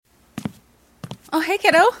Oh, hey,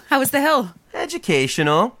 kiddo. How was the hill?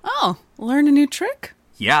 Educational. Oh, learned a new trick?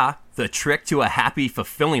 Yeah, the trick to a happy,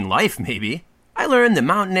 fulfilling life, maybe. I learned that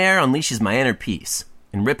mountain air unleashes my inner peace.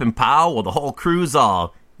 And rip and pow, well, the whole crew's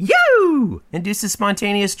all, yoo! Induces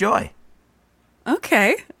spontaneous joy.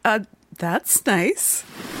 Okay, that's nice.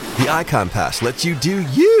 The Icon Pass lets you do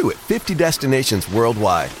you at 50 destinations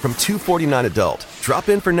worldwide from $249 adult. Drop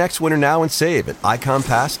in for next winter now and save at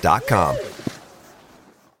iconpass.com.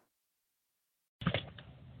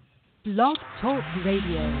 Blog Talk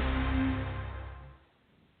Radio.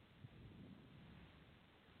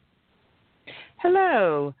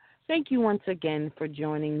 Hello. Thank you once again for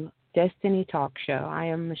joining Destiny Talk Show. I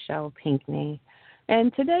am Michelle Pinckney.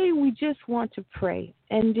 And today we just want to pray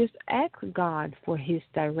and just ask God for his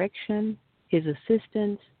direction, his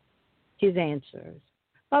assistance, his answers.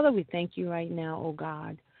 Father, we thank you right now, oh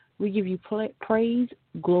God. We give you praise,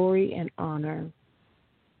 glory, and honor.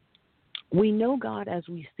 We know, God, as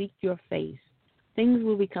we seek your face, things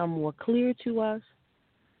will become more clear to us.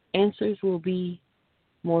 Answers will be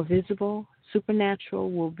more visible. Supernatural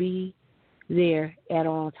will be there at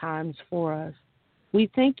all times for us. We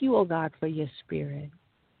thank you, O God, for your spirit,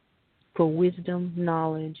 for wisdom,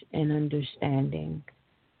 knowledge, and understanding.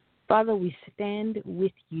 Father, we stand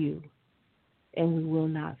with you, and we will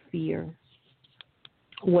not fear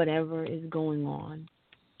whatever is going on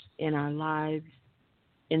in our lives,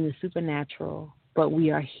 in the supernatural. But we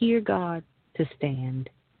are here, God, to stand.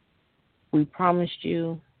 We promised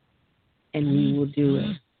you, and we will do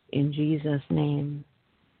it in Jesus' name.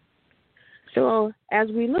 So as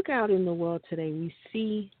we look out in the world today, we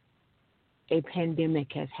see a pandemic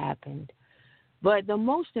has happened. But the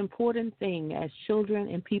most important thing as children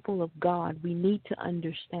and people of God, we need to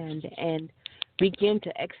understand and begin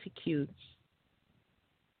to execute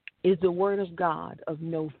is the word of God of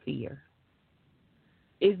no fear,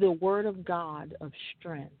 is the word of God of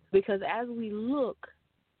strength. Because as we look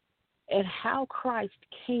at how Christ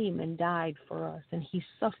came and died for us and he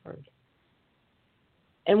suffered,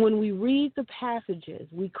 and when we read the passages,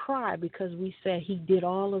 we cry because we say he did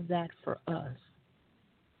all of that for us.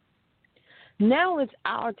 Now it's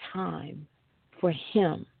our time for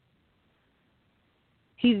him.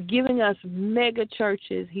 He's giving us mega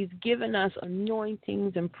churches. He's given us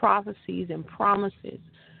anointings and prophecies and promises.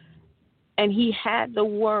 And he had the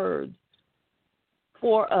word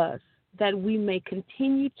for us that we may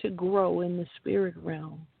continue to grow in the spirit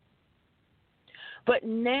realm. But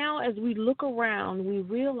now as we look around, we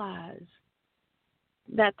realize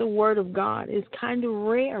that the word of God is kind of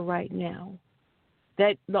rare right now,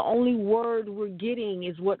 that the only word we're getting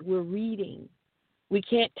is what we're reading. We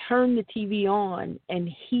can't turn the TV on and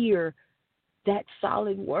hear that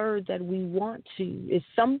solid word that we want to. It's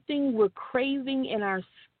something we're craving in our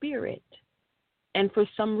spirit, and for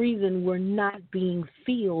some reason we're not being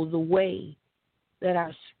filled the way that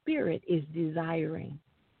our spirit is desiring.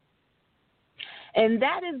 And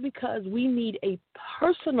that is because we need a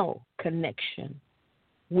personal connection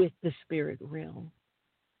with the spirit realm,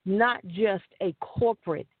 not just a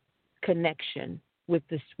corporate connection with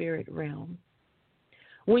the spirit realm.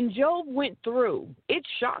 When Job went through, it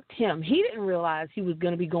shocked him. He didn't realize he was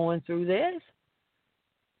going to be going through this.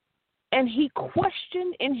 And he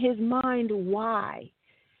questioned in his mind why.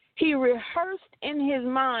 He rehearsed in his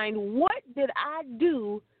mind, what did I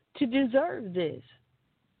do to deserve this?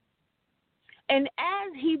 And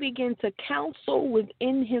as he began to counsel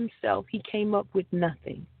within himself, he came up with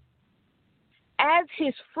nothing. As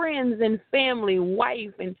his friends and family,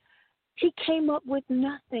 wife, and he came up with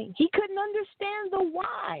nothing. He couldn't understand the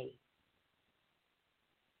why.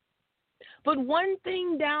 But one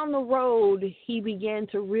thing down the road, he began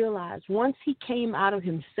to realize, once he came out of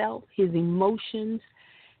himself, his emotions,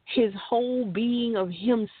 his whole being of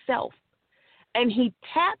himself, and he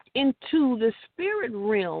tapped into the spirit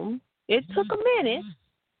realm. It took a minute.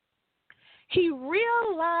 He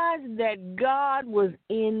realized that God was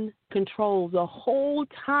in control the whole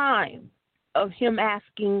time of him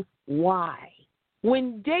asking why.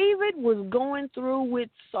 When David was going through with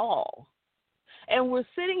Saul, and we're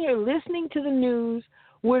sitting here listening to the news,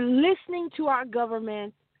 we're listening to our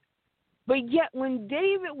government, but yet when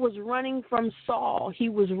David was running from Saul, he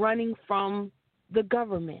was running from the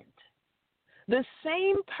government. The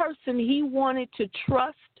same person he wanted to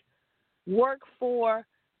trust, work for,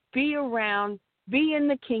 be around, be in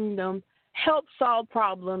the kingdom, help solve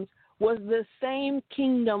problems, was the same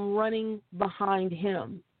kingdom running behind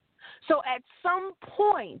him. So at some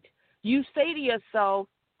point, you say to yourself,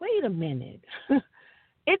 wait a minute,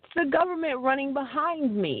 it's the government running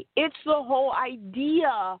behind me. It's the whole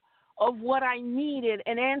idea of what I needed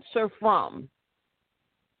an answer from.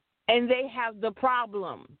 and they have the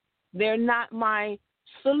problem. They're not my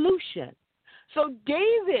solution. So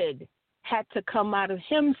David had to come out of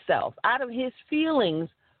himself, out of his feelings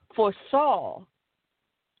for Saul,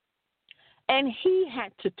 and he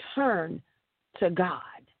had to turn to God.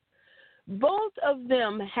 Both of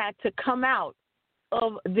them had to come out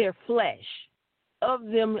of their flesh, of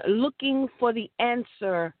them looking for the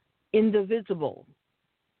answer in the visible.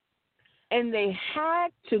 And they had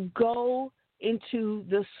to go into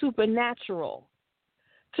the supernatural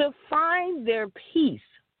to find their peace,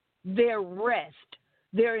 their rest,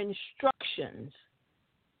 their instructions,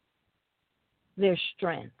 their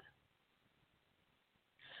strength.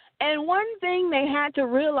 And one thing they had to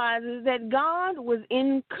realize is that God was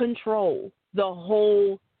in control the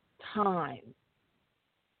whole time.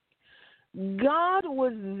 God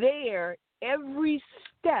was there every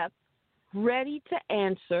step, ready to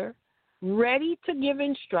answer, ready to give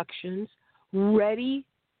instructions, ready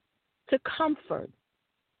to comfort.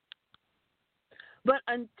 But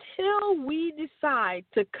until we decide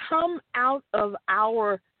to come out of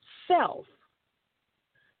ourself,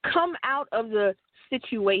 come out of the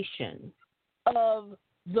situation of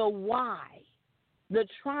the why, the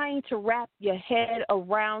trying to wrap your head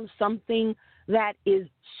around something that is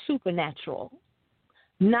supernatural,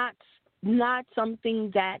 not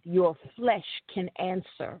something that your flesh can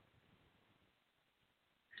answer.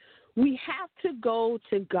 We have to go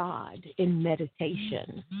to God in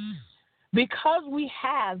meditation. Because we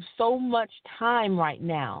have so much time right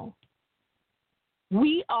now,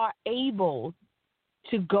 we are able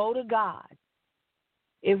to go to God.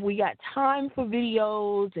 If we got time for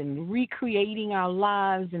videos and recreating our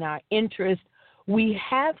lives and our interests, we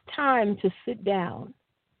have time to sit down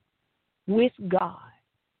with God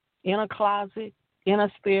in a closet, in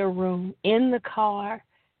a spare room, in the car,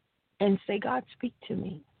 and say, God, speak to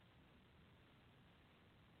me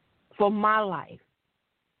for my life.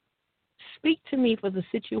 Speak to me for the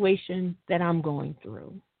situation that I'm going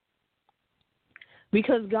through.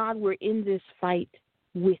 Because, God, we're in this fight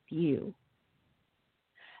with you.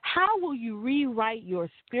 How will you rewrite your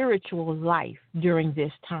spiritual life during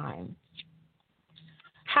this time?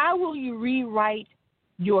 How will you rewrite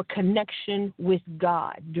your connection with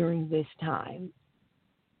God during this time?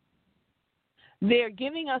 They're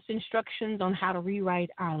giving us instructions on how to rewrite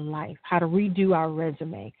our life, how to redo our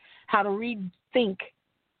resume, how to rethink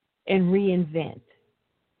and reinvent.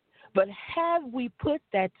 But have we put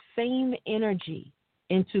that same energy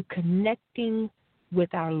into connecting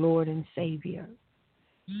with our Lord and Savior?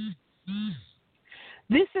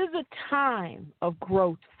 This is a time of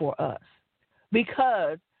growth for us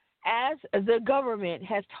because, as the government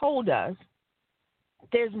has told us,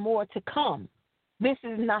 there's more to come. This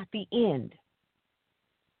is not the end.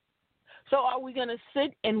 So are we going to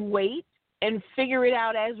sit and wait and figure it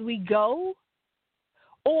out as we go?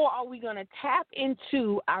 Or are we going to tap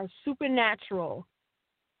into our supernatural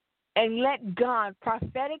and let God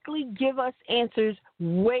prophetically give us answers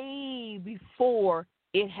way before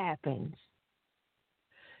it happens?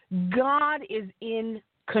 God is in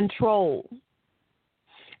control.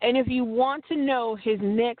 And if you want to know his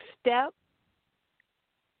next step,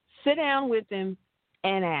 sit down with him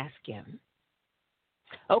and ask him.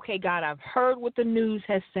 Okay, God, I've heard what the news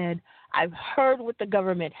has said. I've heard what the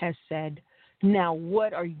government has said. Now,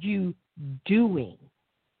 what are you doing?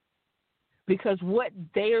 Because what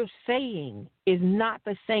they're saying is not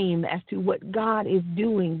the same as to what God is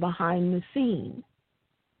doing behind the scene.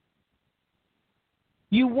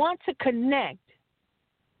 You want to connect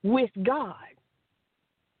with God,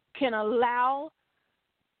 can allow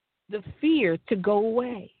the fear to go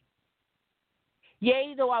away.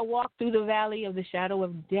 Yea, though I walk through the valley of the shadow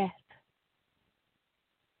of death.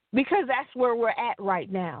 Because that's where we're at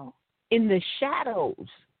right now, in the shadows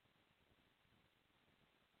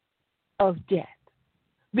of death.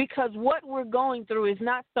 Because what we're going through is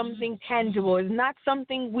not something tangible, is not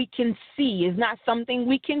something we can see, is not something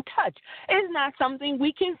we can touch, is not something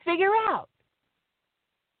we can figure out.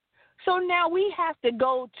 So now we have to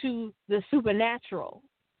go to the supernatural.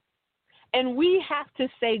 And we have to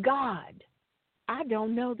say, God, I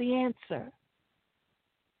don't know the answer.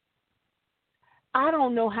 I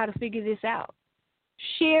don't know how to figure this out.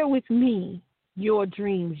 Share with me your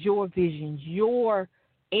dreams, your visions, your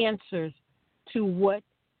answers to what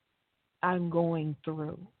I'm going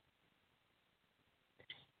through.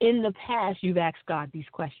 In the past, you've asked God these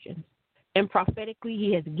questions, and prophetically,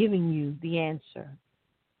 he has given you the answer.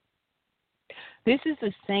 This is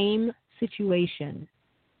the same situation.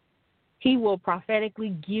 He will prophetically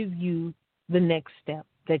give you the next step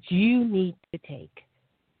that you need to take.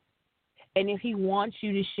 And if he wants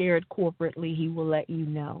you to share it corporately, he will let you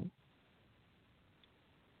know.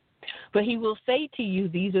 But he will say to you,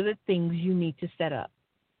 these are the things you need to set up.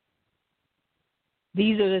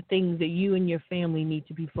 These are the things that you and your family need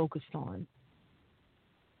to be focused on.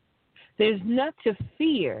 There's not to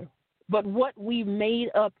fear, but what we've made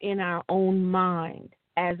up in our own mind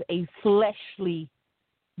as a fleshly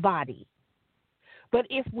body. But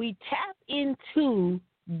if we tap into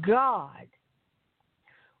God,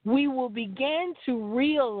 we will begin to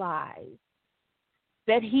realize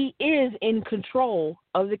that he is in control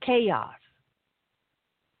of the chaos.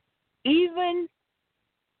 Even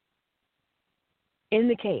in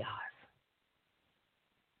the chaos.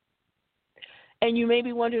 And you may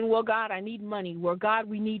be wondering, well, God, I need money. Well, God,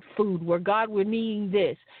 we need food. Well, God, we're needing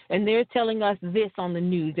this. And they're telling us this on the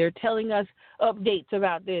news. They're telling us updates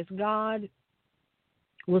about this. God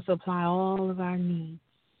will supply all of our needs.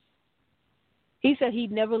 He said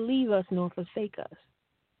he'd never leave us nor forsake us.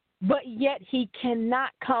 But yet he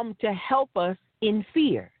cannot come to help us in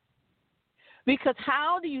fear. Because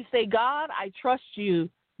how do you say, God, I trust you,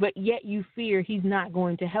 but yet you fear he's not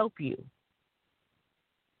going to help you?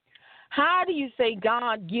 How do you say,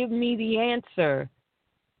 God, give me the answer,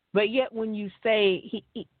 but yet when you say,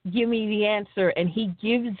 give me the answer, and he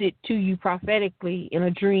gives it to you prophetically in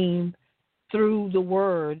a dream through the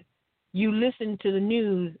word, you listen to the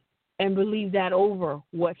news and believe that over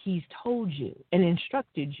what he's told you and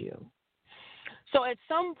instructed you? So at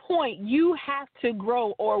some point, you have to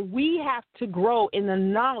grow, or we have to grow in the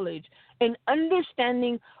knowledge and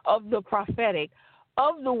understanding of the prophetic,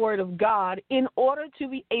 of the word of God, in order to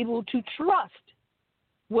be able to trust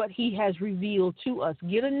what he has revealed to us.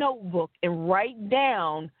 Get a notebook and write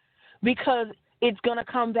down, because it's going to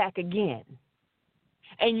come back again.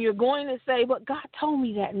 And you're going to say, but God told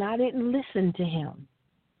me that, and I didn't listen to him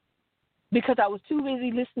because I was too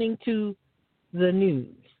busy listening to the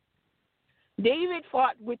news. David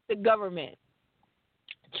fought with the government,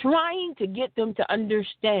 trying to get them to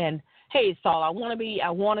understand, hey, Saul, I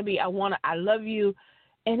love you.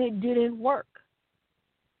 And it didn't work.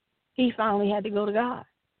 He finally had to go to God.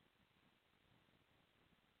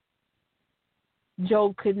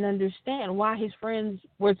 Job couldn't understand why his friends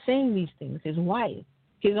were saying these things, his wife,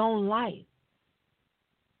 his own life.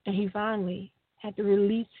 And he finally had to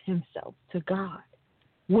release himself to God.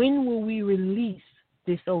 When will we release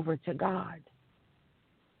this over to God?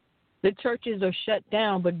 The churches are shut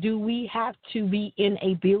down, but do we have to be in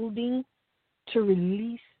a building to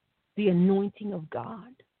release the anointing of God?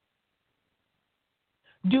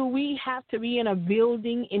 Do we have to be in a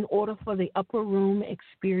building in order for the upper room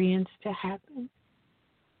experience to happen?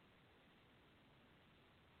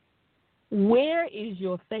 Where is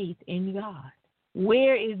your faith in God?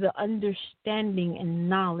 Where is the understanding and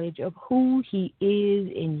knowledge of who he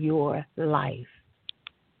is in your life?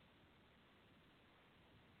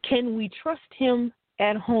 Can we trust him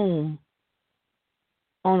at home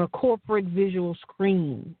on a corporate visual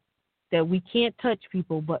screen that we can't touch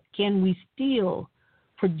people, but can we still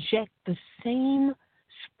project the same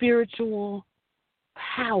spiritual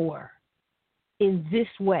power in this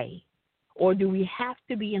way? Or do we have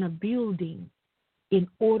to be in a building in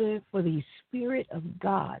order for the Spirit of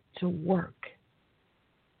God to work?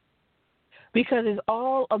 Because it's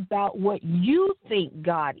all about what you think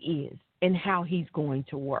God is and how he's going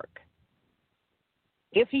to work.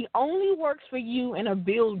 If he only works for you in a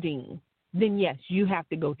building, then yes, you have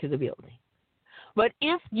to go to the building. But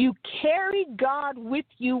if you carry God with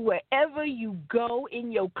you wherever you go,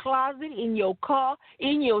 in your closet, in your car,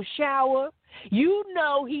 in your shower, you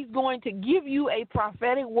know he's going to give you a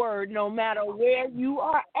prophetic word no matter where you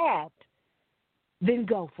are at, then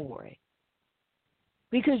go for it.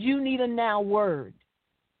 Because you need a now word.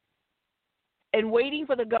 And waiting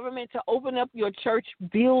for the government to open up your church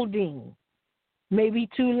building may be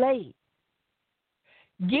too late.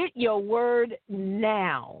 Get your word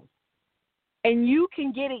now. And you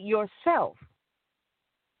can get it yourself.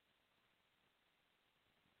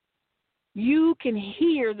 You can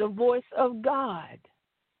hear the voice of God.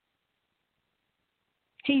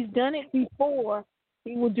 He's done it before.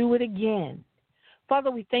 He will do it again.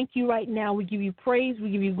 Father, we thank you right now. We give you praise.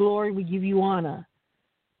 We give you glory. We give you honor.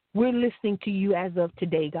 We're listening to you as of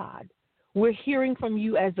today, God. We're hearing from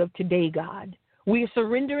you as of today, God. We are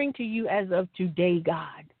surrendering to you as of today,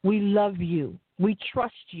 God. We love you. We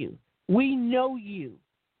trust you. We know you.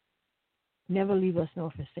 Never leave us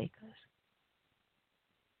nor forsake us.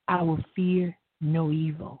 I will fear no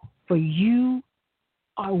evil, for you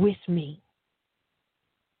are with me.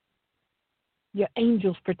 Your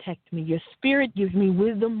angels protect me. Your spirit gives me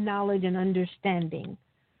wisdom, knowledge, and understanding.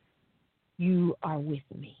 You are with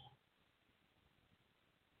me.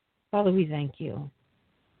 Father, we thank you.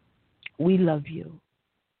 We love you.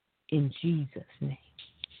 in Jesus' name.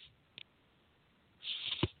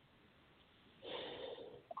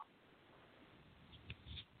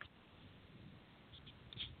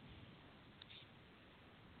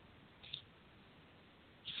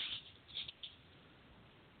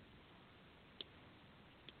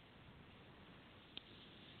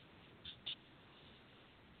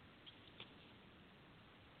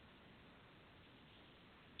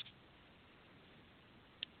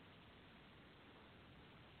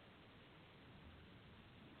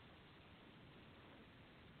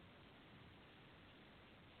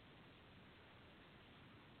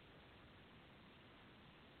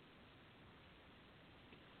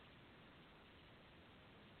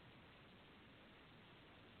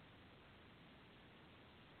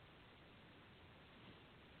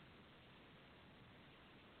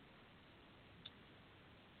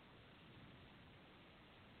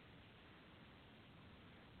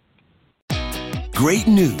 Great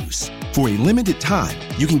news! For a limited time,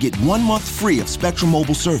 you can get 1 month free of Spectrum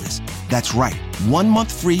Mobile service. That's right, 1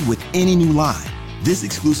 month free with any new line. This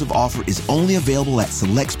exclusive offer is only available at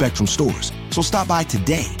select Spectrum stores, so stop by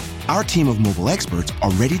today. Our team of mobile experts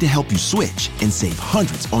are ready to help you switch and save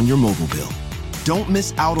hundreds on your mobile bill. Don't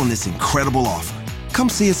miss out on this incredible offer. Come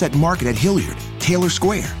see us at Market at Hilliard, Taylor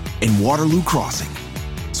Square, and Waterloo Crossing.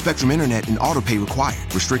 Spectrum Internet and autopay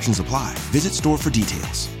required. Restrictions apply. Visit store for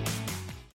details.